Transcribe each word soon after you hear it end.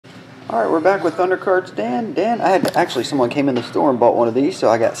Alright, we're back with Thunder Cards Dan. Dan, actually someone came in the store and bought one of these, so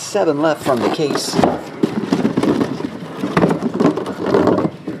I got 7 left from the case.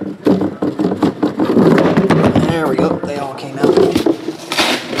 There we go, they all came out.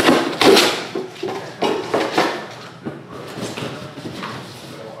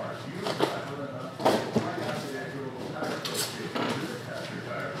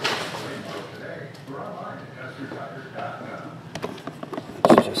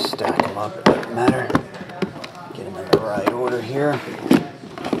 Let's just stack them up, it doesn't matter. Get them in the right order here.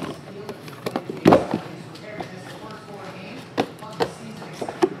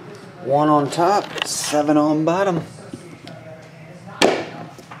 One on top, 7 on bottom.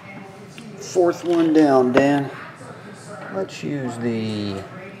 4th one down, Dan. Let's use the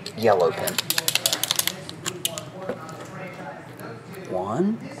yellow pen.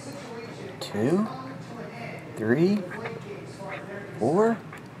 1, 2, 3, 4,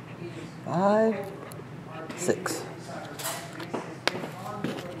 5, 6.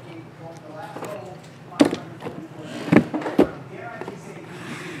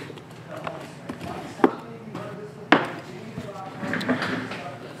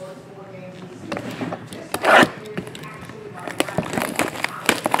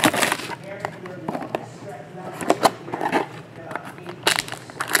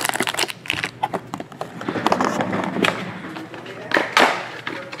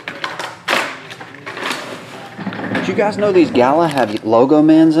 Did you guys know these GALA have logo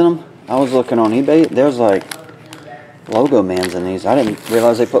mans in them? I was looking on eBay. There's like logo mans in these. I didn't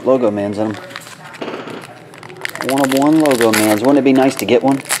realize they put logo mans in them. 1 of 1 logo mans. Wouldn't it be nice to get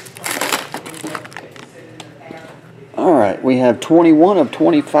one? Alright, we have 21 of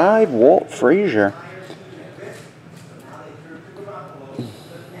 25. Walt Frazier.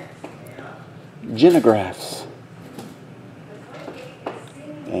 Genographs.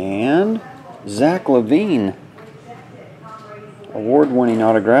 And Zach Levine. Award-winning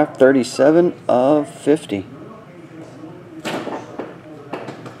autograph, 37 of 50.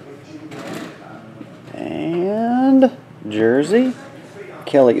 And jersey,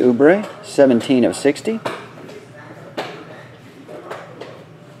 Kelly Oubre, 17 of 60.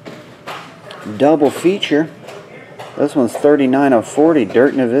 Double feature. This one's 39 of 40.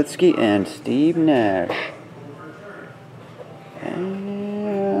 Dirk Nowitzki and Steve Nash.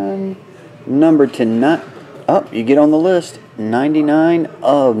 And number to not. Oh, you get on the list. 99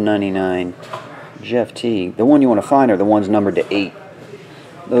 of 99. Jeff Teague. The one you want to find are the ones numbered to 8.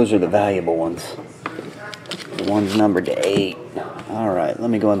 Those are the valuable ones. The ones numbered to 8. Alright, let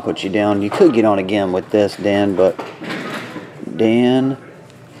me go ahead and put you down. You could get on again with this, Dan, but Dan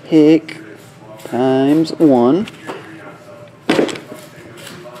Hick times 1.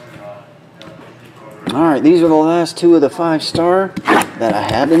 Alright, these are the last 2 of the 5-star that I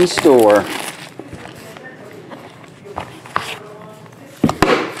have in store.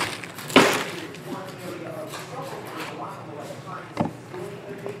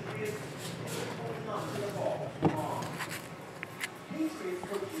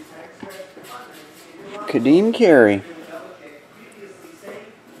 Kadeem Carey.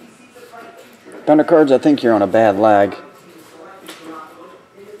 Thunder Cards, I think you're on a bad lag.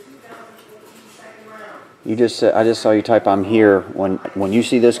 You just said, I just saw you type I'm here. When you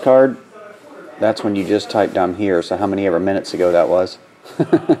see this card, that's when you just typed I'm here. So how many ever minutes ago that was?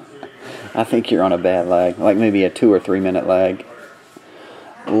 I think you're on a bad lag, like maybe a 2 or 3 minute lag.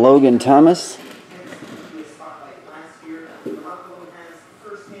 Logan Thomas.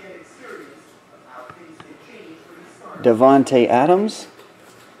 Devontae Adams.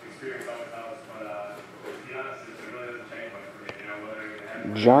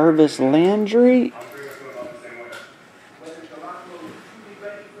 Jarvis Landry.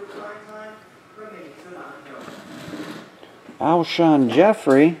 Alshon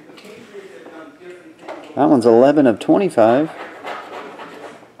Jeffrey. That one's 11 of 25.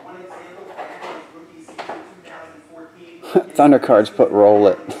 Thunder Cards put roll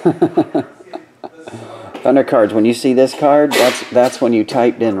it. Thunder Cards, when you see this card, that's when you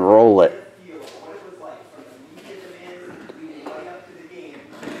typed in roll it.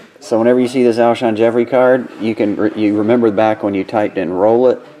 So whenever you see this Alshon Jeffrey card, you remember back when you typed in roll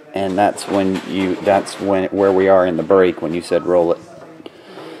it, and that's where we are in the break when you said roll it.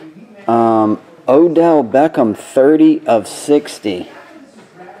 Odell Beckham, 30 of 60.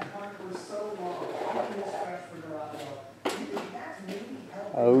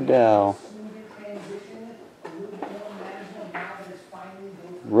 Odell.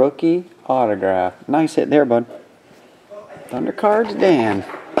 Rookie autograph. Nice hit there, bud. Thunder Cards Dan.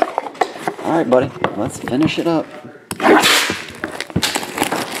 Alright, buddy. Let's finish it up.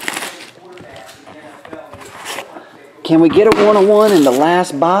 Can we get a 101 in the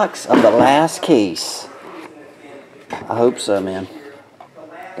last box of the last case? I hope so, man.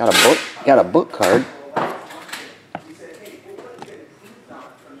 Got a book card.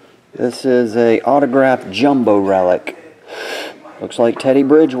 This is a autographed jumbo relic. Looks like Teddy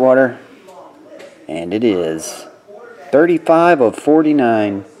Bridgewater. And it is. 35 of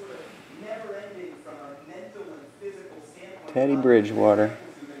 49. Teddy Bridgewater.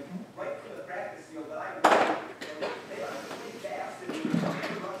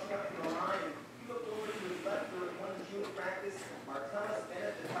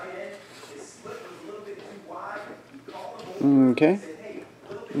 Okay.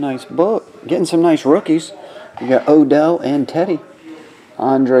 Nice book. Getting some nice rookies. You got Odell and Teddy.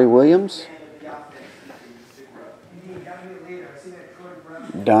 Andre Williams.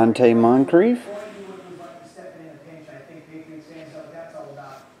 Dante Moncrief.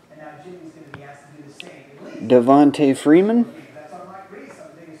 Devontae Freeman.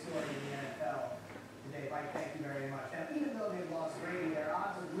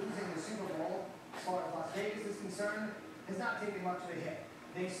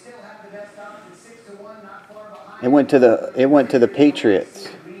 It went to the Patriots.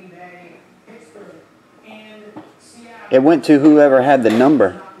 It went to whoever had the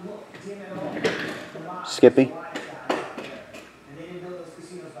number. Skippy.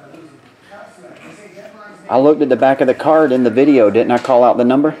 I looked at the back of the card in the video. Didn't I call out the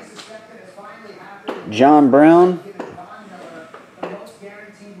number? John Brown.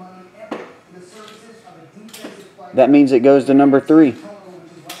 That means it goes to number 3.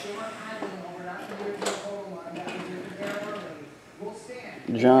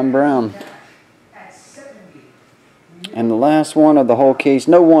 John Brown. And the last one of the whole case.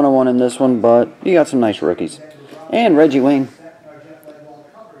 No 101 in this one, but you got some nice rookies. And Reggie Wayne.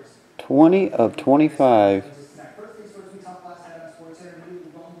 20 of 25.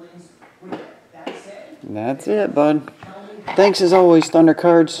 That's it, bud. Thanks as always, Thunder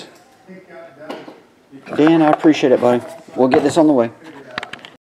Cards. Dan, I appreciate it, buddy. We'll get this on the way.